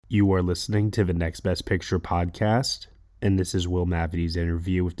You are listening to the Next Best Picture podcast, and this is Will Mavity's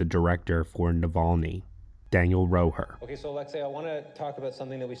interview with the director for Navalny, Daniel Roher. Okay, so Alexei, I want to talk about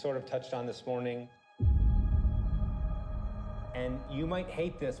something that we sort of touched on this morning. And you might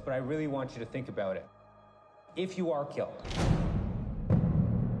hate this, but I really want you to think about it. If you are killed,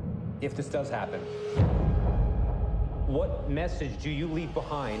 if this does happen, what message do you leave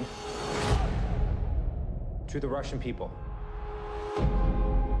behind to the Russian people?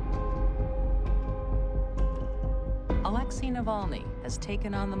 Alexei Navalny has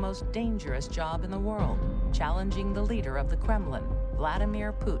taken on the most dangerous job in the world, challenging the leader of the Kremlin,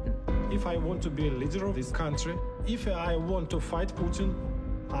 Vladimir Putin. If I want to be a leader of this country, if I want to fight Putin,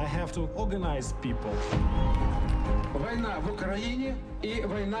 I have to organize people. Война в Украине и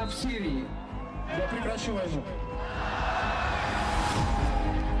война в Сирии. Я прекращу войну.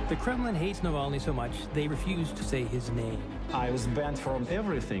 The Kremlin hates Navalny so much, they refuse to say his name. I was banned from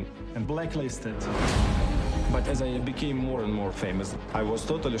everything and blacklisted. But as I became more and more famous, I was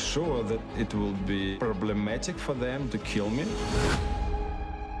totally sure that it will be problematic for them to kill me.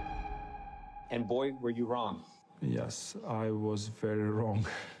 And boy, were you wrong. Yes, I was very wrong.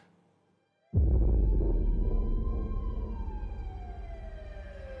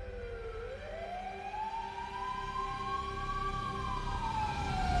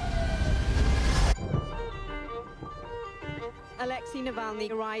 Alexei Navalny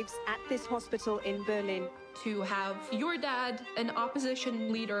arrives at this hospital in Berlin. To have your dad, an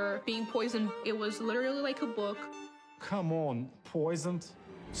opposition leader, being poisoned, it was literally like a book. Come on, poisoned?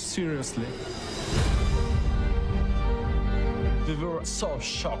 Seriously? We were so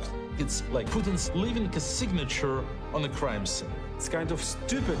shocked. It's like Putin's leaving a signature on a crime scene. It's kind of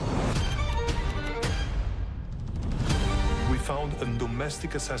stupid. We found a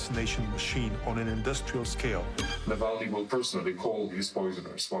domestic assassination machine on an industrial scale. Navalny will personally call his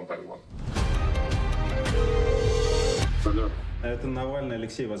poisoners one by one. Это Навальный,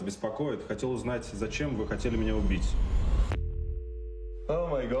 Алексей, вас беспокоит. Хотел узнать, зачем вы хотели меня убить. Oh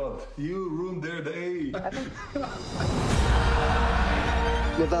my God, you ruined their day.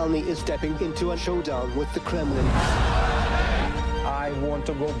 Navalny is stepping into a showdown with the Kremlin. I want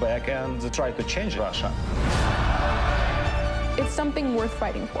to go back and try to change Russia. It's something worth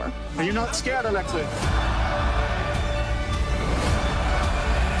fighting for. Are you not scared, Alexei?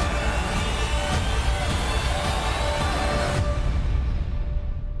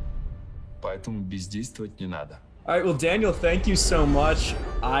 Поэтому бездействовать не надо. All right, well, Daniel, thank you so much.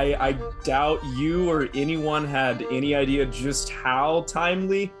 I doubt you or anyone had any idea just how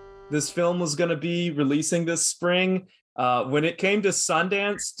timely this film was going to be releasing this spring. When it came to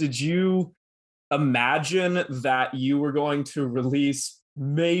Sundance, did you imagine that you were going to release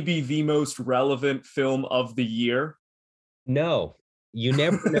maybe the most relevant film of the year? No, you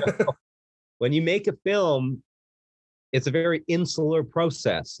never know. When you make a film, it's a very insular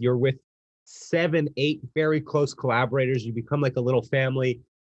process. You're with 7, 8 very close collaborators. You become like a little family,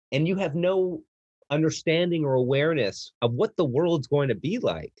 and you have no understanding or awareness of what the world's going to be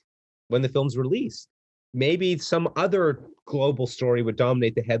like when the film's released. Maybe some other global story would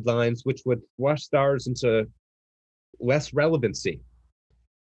dominate the headlines, which would flush stars into less relevancy.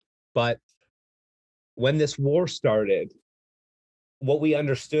 But when this war started, what we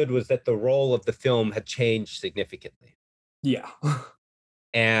understood was that the role of the film had changed significantly. Yeah.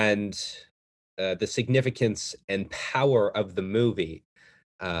 And the significance and power of the movie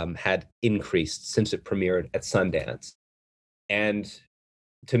had increased since it premiered at Sundance. And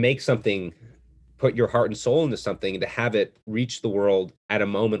to make something, put your heart and soul into something, and to have it reach the world at a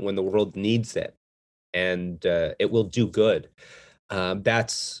moment when the world needs it, and it will do good. I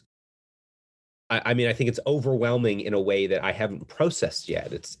think it's overwhelming in a way that I haven't processed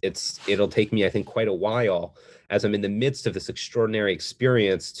yet. It'll take me, I think, quite a while as I'm in the midst of this extraordinary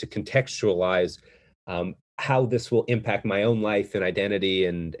experience to contextualize how this will impact my own life and identity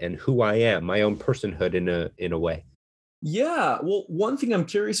and who I am, my own personhood in a way. Yeah, well, one thing I'm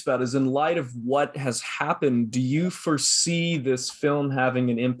curious about is, in light of what has happened, do you foresee this film having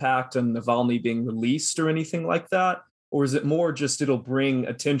an impact on Navalny being released or anything like that? Or is it more just it'll bring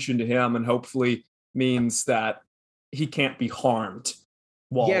attention to him and hopefully means that he can't be harmed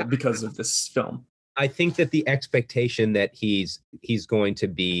because of this film? I think that the expectation that he's going to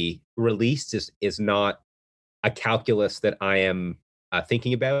be released is not a calculus that I am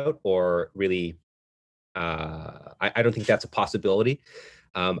thinking about, or really, I don't think that's a possibility.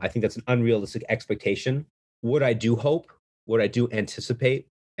 I think that's an unrealistic expectation. What I do hope, what I do anticipate,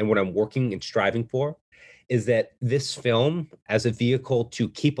 and what I'm working and striving for is that this film, as a vehicle to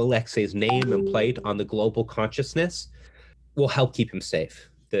keep Alexei's name and plate on the global consciousness, will help keep him safe.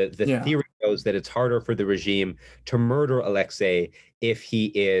 The theory goes that it's harder for the regime to murder Alexei if he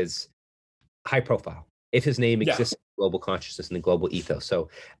is high profile, if his name exists in global consciousness and the global ethos. So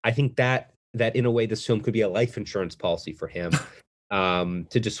I think that in a way, this film could be a life insurance policy for him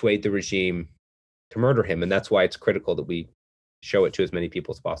to dissuade the regime to murder him. And that's why it's critical that we show it to as many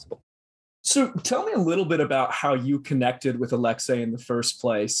people as possible. So tell me a little bit about how you connected with Alexei in the first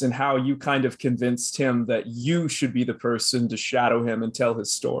place and how you kind of convinced him that you should be the person to shadow him and tell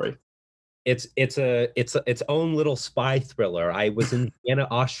his story. It's its own little spy thriller. I was in Vienna,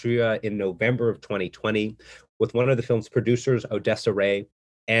 Austria in November of 2020 with one of the film's producers, Odessa Ray,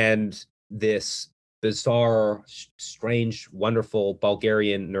 and this bizarre, strange, wonderful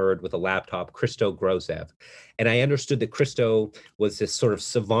Bulgarian nerd with a laptop, Christo Grozev. And I understood that Christo was this sort of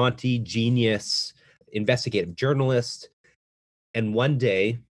savant-y, genius, investigative journalist. And one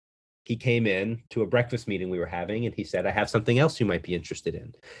day he came in to a breakfast meeting we were having, and he said, I have something else you might be interested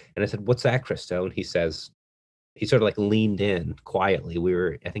in. And I said, what's that, Christo? And he says, he sort of like leaned in quietly. We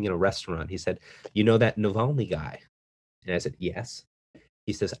were, I think, in a restaurant. He said, you know that Navalny guy? And I said, yes.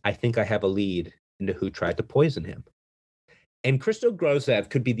 He says, I think I have a lead into who tried to poison him. And Christo Grozev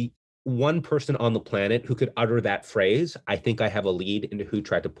could be the one person on the planet who could utter that phrase, I think I have a lead into who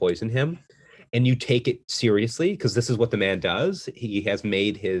tried to poison him. And you take it seriously, because this is what the man does. He has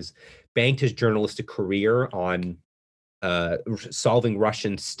banked his journalistic career on solving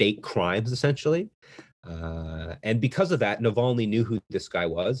Russian state crimes, essentially. And because of that, Navalny knew who this guy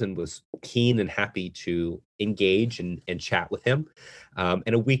was and was keen and happy to engage and chat with him.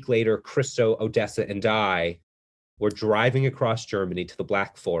 And a week later, Christo, Odessa, and I were driving across Germany to the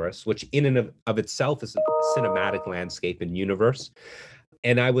Black Forest, which in and of itself is a cinematic landscape and universe.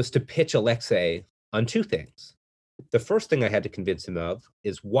 And I was to pitch Alexei on two things. The first thing I had to convince him of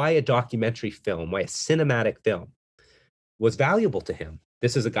is why a documentary film, why a cinematic film was valuable to him.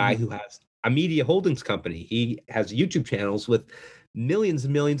 This is a guy who has a media holdings company. He has YouTube channels with millions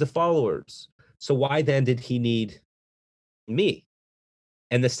and millions of followers. So why then did he need me?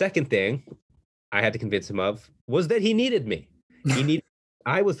 And the second thing I had to convince him of was that he needed me.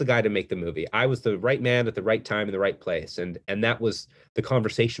 I was the guy to make the movie. I was the right man at the right time in the right place. And that was the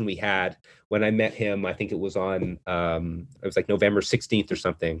conversation we had when I met him. I think it was on, it was like November 16th or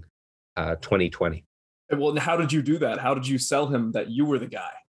something, 2020. Well, how did you do that? How did you sell him that you were the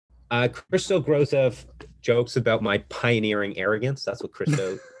guy? Christo Grozev jokes about my pioneering arrogance. That's what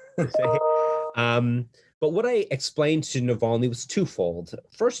Christo would say. But what I explained to Navalny was twofold.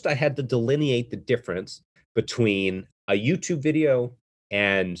 First, I had to delineate the difference between a YouTube video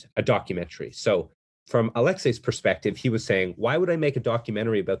and a documentary. So from Alexei's perspective, he was saying, why would I make a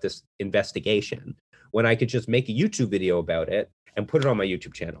documentary about this investigation when I could just make a YouTube video about it and put it on my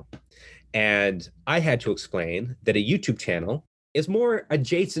YouTube channel? And I had to explain that a YouTube channel is more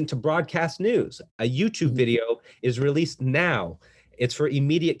adjacent to broadcast news. A YouTube video is released now. It's for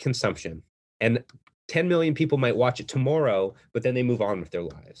immediate consumption. And 10 million people might watch it tomorrow, but then they move on with their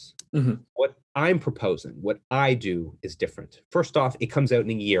lives. What I'm proposing, what I do is different. First off, it comes out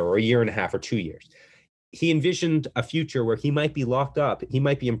in a year or a year and a half or 2 years. He envisioned a future where he might be locked up, he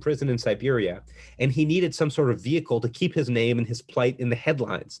might be imprisoned in Siberia, and he needed some sort of vehicle to keep his name and his plight in the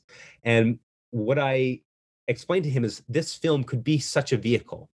headlines. And what I explained to him is this film could be such a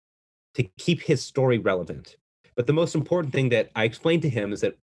vehicle to keep his story relevant. But the most important thing that I explained to him is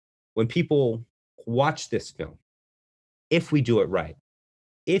that when people watch this film, if we do it right,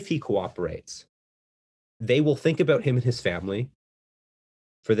 if he cooperates, they will think about him and his family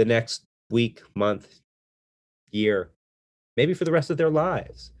for the next week, month, year, maybe for the rest of their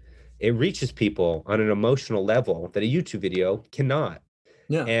lives. It reaches people on an emotional level that a YouTube video cannot.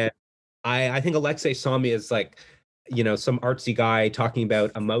 Yeah. And I think Alexei saw me as like, you know, some artsy guy talking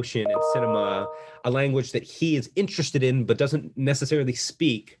about emotion and cinema, a language that he is interested in but doesn't necessarily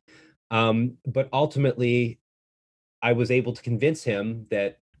speak. But ultimately, I was able to convince him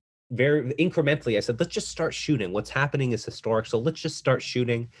that very incrementally, I said, let's just start shooting. What's happening is historic, so let's just start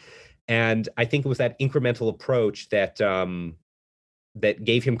shooting. And I think it was that incremental approach that that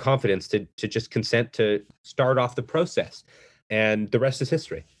gave him confidence to just consent to start off the process. And the rest is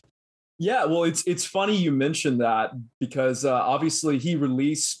history. Yeah, well, it's funny you mentioned that because obviously he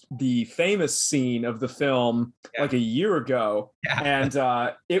released the famous scene of the film like a year ago, and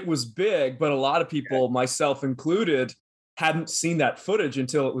it was big, but a lot of people, myself included, hadn't seen that footage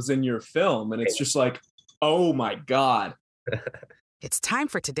until it was in your film, and it's just like, oh my God. It's time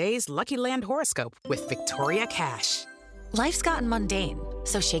for today's Lucky Land horoscope with Victoria Cash. Life's gotten mundane,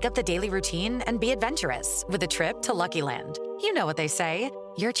 so shake up the daily routine and be adventurous with a trip to Lucky Land. You know what they say,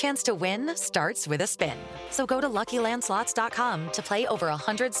 your chance to win starts with a spin. So go to LuckyLandSlots.com to play over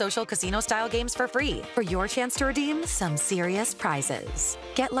 100 social casino-style games for free for your chance to redeem some serious prizes.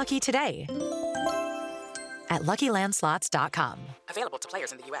 Get lucky today at LuckyLandSlots.com. Available to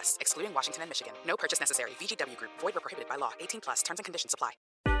players in the U.S., excluding Washington and Michigan. No purchase necessary. VGW Group. Void where prohibited by law. 18+. Terms and conditions apply.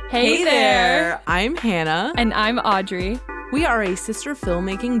 Hey there! I'm Hannah. And I'm Audrey. We are a sister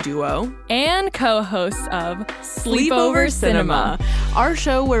filmmaking duo and co-hosts of Sleepover Cinema, our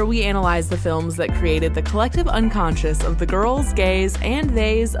show where we analyze the films that created the collective unconscious of the girls, gays, and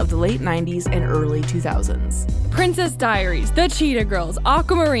theys of the late 90s and early 2000s. Princess Diaries, The Cheetah Girls,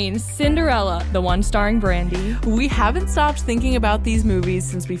 Aquamarine, Cinderella, the one starring Brandy. We haven't stopped thinking about these movies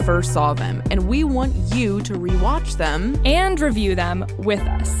since we first saw them, and we want you to rewatch them and review them with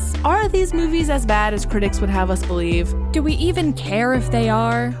us. Are these movies as bad as critics would have us believe? Do we even care if they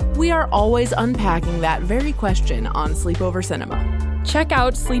are? We are always unpacking that very question on Sleepover Cinema. Check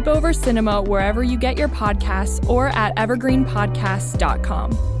out Sleepover Cinema wherever you get your podcasts or at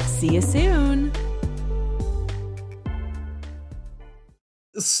evergreenpodcasts.com. See you soon.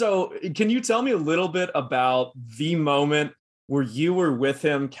 So, can you tell me a little bit about the moment where you were with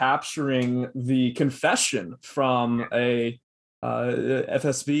him capturing the confession from a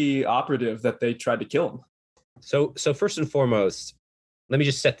FSB operative that they tried to kill him? So first and foremost, let me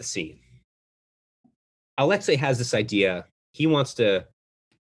just set the scene. Alexei has this idea. He wants to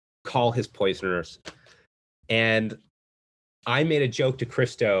call his poisoners. And I made a joke to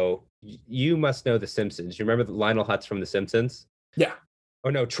Christo. You must know The Simpsons. You remember Lionel Hutz from The Simpsons? Yeah. Oh,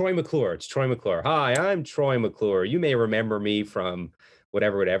 no, Troy McClure. It's Troy McClure. Hi, I'm Troy McClure. You may remember me from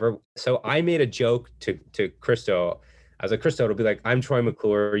whatever. So I made a joke to Christo. I was like, Christo, it'll be like, I'm Troy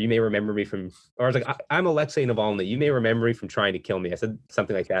McClure. You may remember me from, or I was like, I'm Alexei Navalny. You may remember me from trying to kill me. I said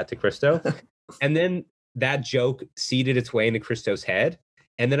something like that to Christo. And then that joke seeded its way into Christo's head.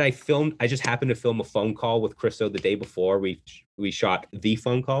 And then I just happened to film a phone call with Christo the day before we shot the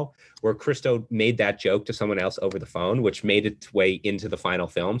phone call where Christo made that joke to someone else over the phone, which made its way into the final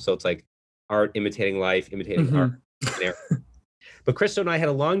film. So it's like art imitating life, imitating art. But Christo and I had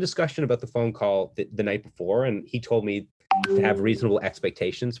a long discussion about the phone call the night before, and he told me to have reasonable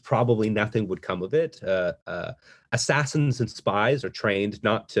expectations. Probably nothing would come of it. Assassins and spies are trained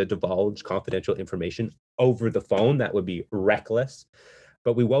not to divulge confidential information over the phone. That would be reckless.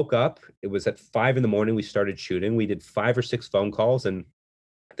 But we woke up. It was at 5 a.m. We started shooting. We did 5 or 6 phone calls, and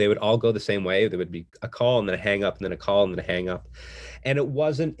they would all go the same way. There would be a call and then a hang up and then a call and then a hang up. And it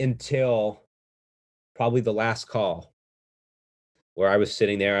wasn't until probably the last call where I was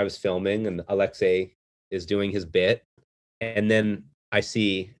sitting there, I was filming, and Alexei is doing his bit. And then I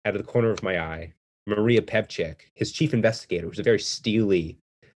see out of the corner of my eye, Maria Pevchik, his chief investigator, who's a very steely,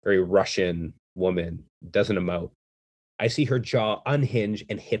 very Russian woman, doesn't emote. I see her jaw unhinge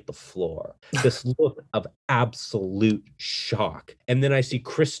and hit the floor. This look of absolute shock. And then I see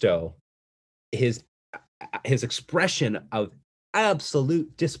Christo, his expression of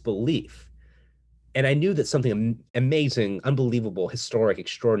absolute disbelief. And I knew that something amazing, unbelievable, historic,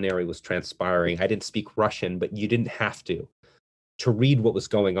 extraordinary was transpiring. I didn't speak Russian, but you didn't have to read what was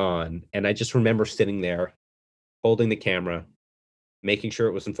going on. And I just remember sitting there, holding the camera, making sure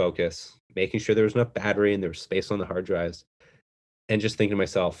it was in focus, making sure there was enough battery and there was space on the hard drives, and just thinking to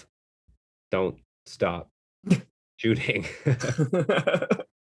myself, don't stop shooting.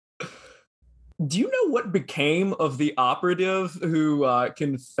 Do you know what became of the operative who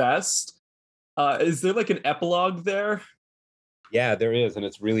confessed? Is there like an epilogue there? Yeah, there is, and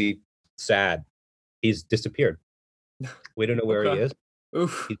it's really sad. He's disappeared. We don't know where he is.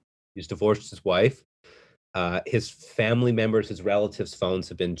 Oof. He's divorced his wife. His family members, his relatives' phones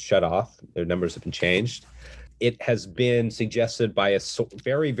have been shut off. Their numbers have been changed. It has been suggested by a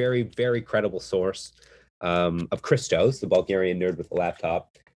very, very, very credible source of Christos, the Bulgarian nerd with the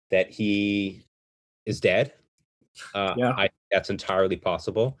laptop, that he is dead. That's entirely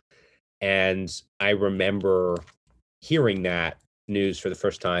possible. And I remember hearing that news for the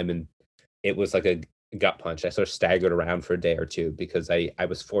first time, and it was like a gut punch. I sort of staggered around for a day or two because I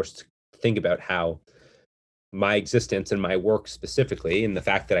was forced to think about how my existence and my work specifically, and the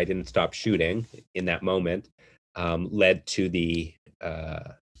fact that I didn't stop shooting in that moment, led to the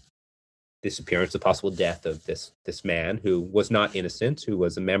disappearance, the possible death of this man who was not innocent, who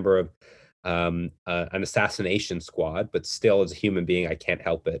was a member of an assassination squad, but still, as a human being, I can't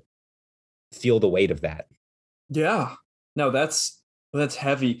help it feel the weight of that. Yeah, no, that's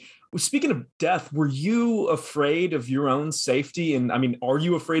heavy. Speaking of death, were you afraid of your own safety? And I mean, are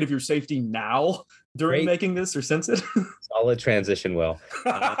you afraid of your safety now during making this or since it? Solid transition, Will.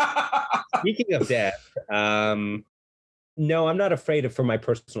 Speaking of death, no, I'm not afraid for my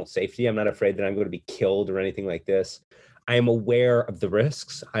personal safety. I'm not afraid that I'm going to be killed or anything like this. I am aware of the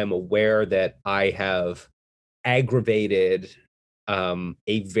risks. I am aware that I have aggravated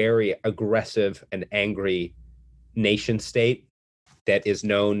a very aggressive and angry nation state that is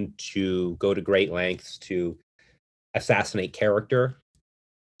known to go to great lengths to assassinate character,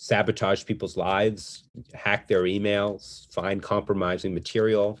 sabotage people's lives, hack their emails, find compromising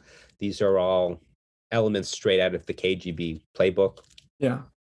material. These are all elements straight out of the KGB playbook. Yeah.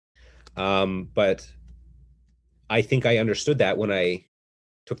 But I think I understood that when I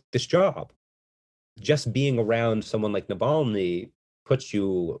took this job. Just being around someone like Navalny puts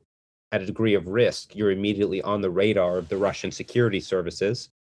you at a degree of risk. You're immediately on the radar of the Russian security services.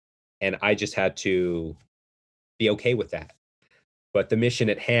 And I just had to be okay with that. But the mission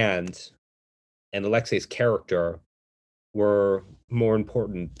at hand and Alexei's character were more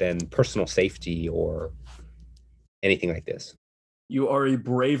important than personal safety or anything like this. You are a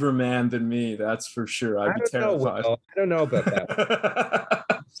braver man than me, that's for sure. I'd be terrified. I don't know about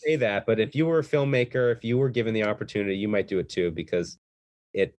that. Say that, but if you were a filmmaker, if you were given the opportunity, you might do it too, because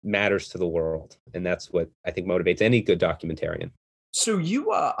it matters to the world. And that's what I think motivates any good documentarian. So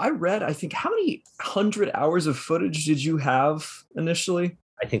you, I read, I think, how many 100 hours of footage did you have initially?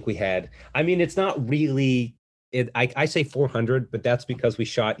 I think we had, I mean, it's not really, I say 400, but that's because we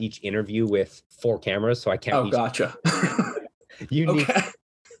shot each interview with 4 cameras. So I can't. Oh, gotcha.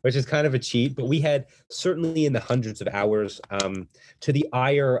 Which is kind of a cheat, but we had certainly in the hundreds of hours, to the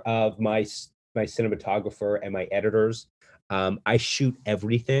ire of my cinematographer and my editors. I shoot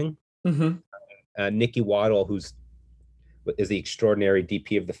everything. Mm-hmm. Nikki Waddle, who's is the extraordinary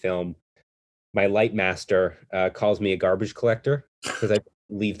DP of the film, my light master, calls me a garbage collector because I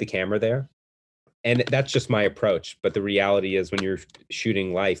leave the camera there. And that's just my approach. But the reality is when you're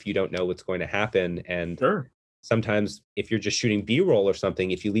shooting life, you don't know what's going to happen. And sometimes if you're just shooting B-roll or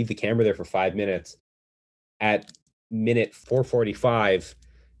something, if you leave the camera there for 5 minutes, at minute 4:45,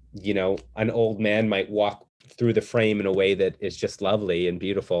 you know, an old man might walk through the frame in a way that is just lovely and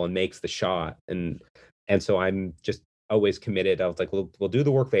beautiful and makes the shot. And so I'm just always committed. I was like, we'll do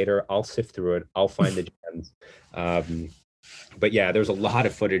the work later. I'll sift through it. I'll find the gems. But yeah, there's a lot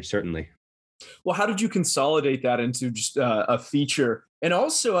of footage, certainly. Well, how did you consolidate that into just a feature? And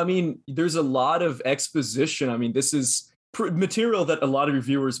also, I mean, there's a lot of exposition. I mean, this is material that a lot of your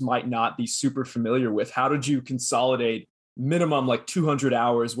viewers might not be super familiar with. How did you consolidate minimum like 200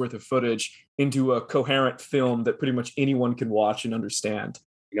 hours worth of footage into a coherent film that pretty much anyone can watch and understand?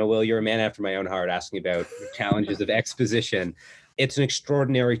 You know, Will, you're a man after my own heart asking about the challenges of exposition. It's an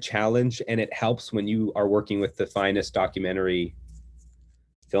extraordinary challenge, and it helps when you are working with the finest documentary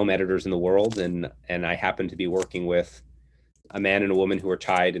film editors in the world. And I happen to be working with a man and a woman who are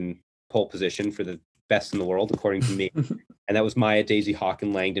tied in pole position for the best in the world, according to me. And that was Maya Daisy Hawk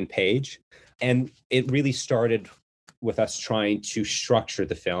and Langdon Page. And it really started with us trying to structure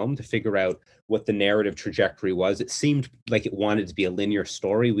the film to figure out what the narrative trajectory was. It seemed like it wanted to be a linear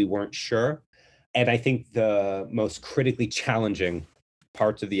story. We weren't sure. And I think the most critically challenging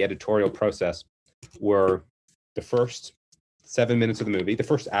parts of the editorial process were the first 7 minutes of the movie, the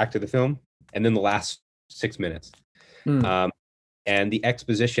first act of the film, and then the last 6 minutes. And the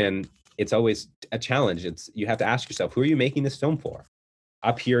exposition, it's always a challenge. You have to ask yourself, who are you making this film for?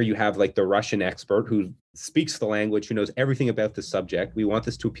 Up here, you have like the Russian expert who speaks the language, who knows everything about the subject. We want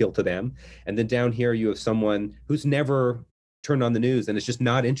this to appeal to them. And then down here, you have someone who's never turned on the news and is just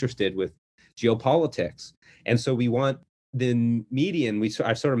not interested with geopolitics. And so we want the median,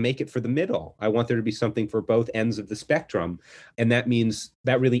 I sort of make it for the middle. I want there to be something for both ends of the spectrum. And that means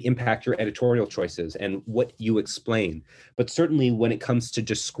that really impact your editorial choices and what you explain. But certainly when it comes to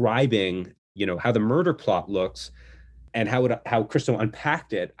describing, you know, how the murder plot looks and how Christo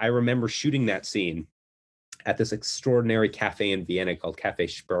unpacked it, I remember shooting that scene at this extraordinary cafe in Vienna called Cafe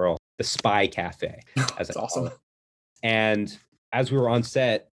Sperl, the spy cafe. That's awesome. And as we were on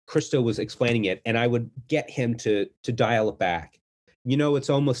set, Christo was explaining it, and I would get him to dial it back. You know, it's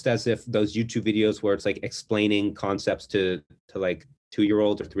almost as if those YouTube videos where it's like explaining concepts to like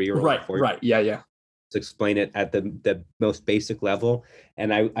 2-year-olds or 3-year-olds. Right. Yeah. To explain it at the most basic level.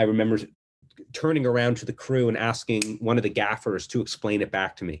 And I remember turning around to the crew and asking one of the gaffers to explain it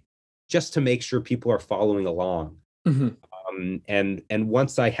back to me, just to make sure people are following along. Mm-hmm. And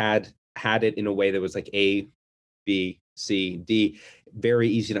once I had it in a way that was like A, B, C, D, very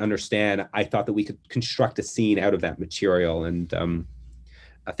easy to understand, I thought that we could construct a scene out of that material. And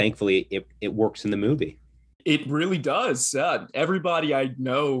thankfully it works in the movie. It really does. Everybody I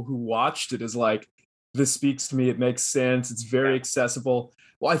know who watched it is like, this speaks to me. It makes sense. It's very accessible.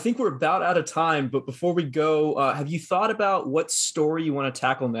 Well, I think we're about out of time, but before we go, have you thought about what story you want to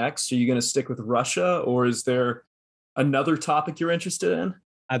tackle next? Are you going to stick with Russia, or is there another topic you're interested in?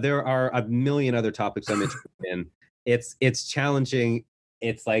 There are a million other topics I'm interested in. It's challenging.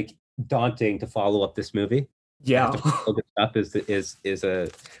 It's like daunting to follow up this movie. Yeah. Good stuff is a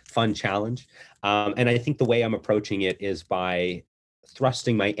fun challenge. And I think the way I'm approaching it is by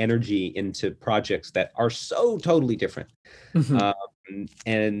thrusting my energy into projects that are so totally different.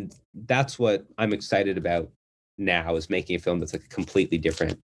 And that's what I'm excited about now, is making a film that's like a completely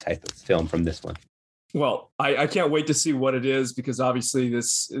different type of film from this one. Well, I can't wait to see what it is, because obviously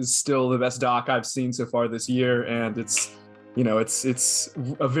this is still the best doc I've seen so far this year. And it's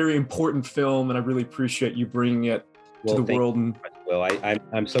a very important film, and I really appreciate you bringing it to the world. Well,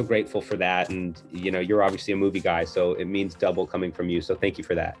 I'm so grateful for that. And, you're obviously a movie guy, so it means double coming from you. So thank you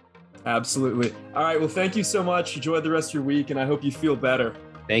for that. Absolutely. All right. Well, thank you so much. Enjoy the rest of your week, and I hope you feel better.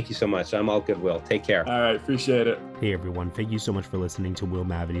 Thank you so much. I'm all goodwill. Take care. All right. Appreciate it. Hey, everyone. Thank you so much for listening to Will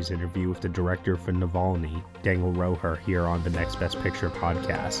Mavity's interview with the director for Navalny, Daniel Roher, here on the Next Best Picture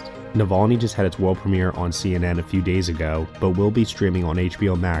podcast. Navalny just had its world premiere on CNN a few days ago, but will be streaming on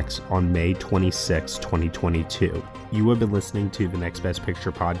HBO Max on May 26, 2022. You have been listening to the Next Best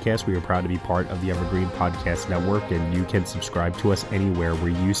Picture podcast. We are proud to be part of the Evergreen Podcast Network, and you can subscribe to us anywhere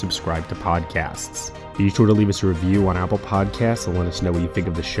where you subscribe to podcasts. Be sure to leave us a review on Apple Podcasts and let us know what you think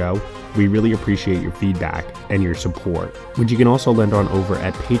of the show. We really appreciate your feedback and your support, which you can also lend on over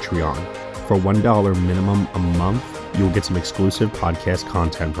at Patreon. For $1 minimum a month, you'll get some exclusive podcast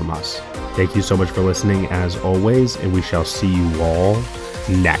content from us. Thank you so much for listening, as always, and we shall see you all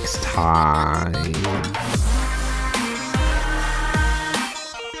next time.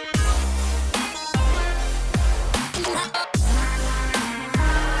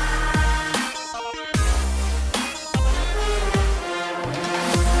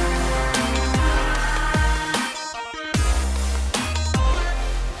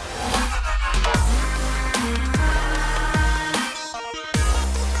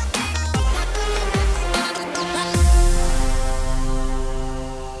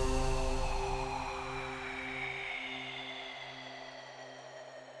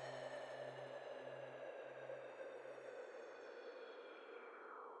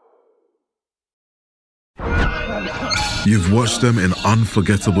 You've watched them in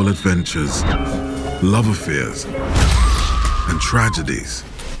unforgettable adventures, love affairs, and tragedies.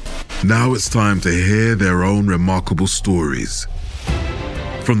 Now it's time to hear their own remarkable stories.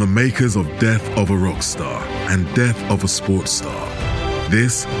 From the makers of Death of a Rock Star and Death of a Sports Star,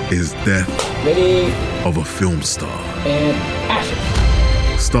 this is Death of a Film Star. And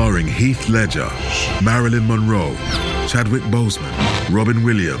action. Starring Heath Ledger, Marilyn Monroe, Chadwick Boseman, Robin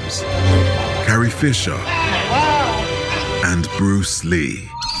Williams, Carrie Fisher, and Bruce Lee.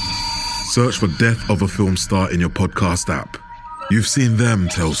 Search for Death of a Film Star in your podcast app. You've seen them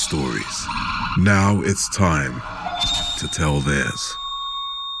tell stories. Now it's time to tell theirs.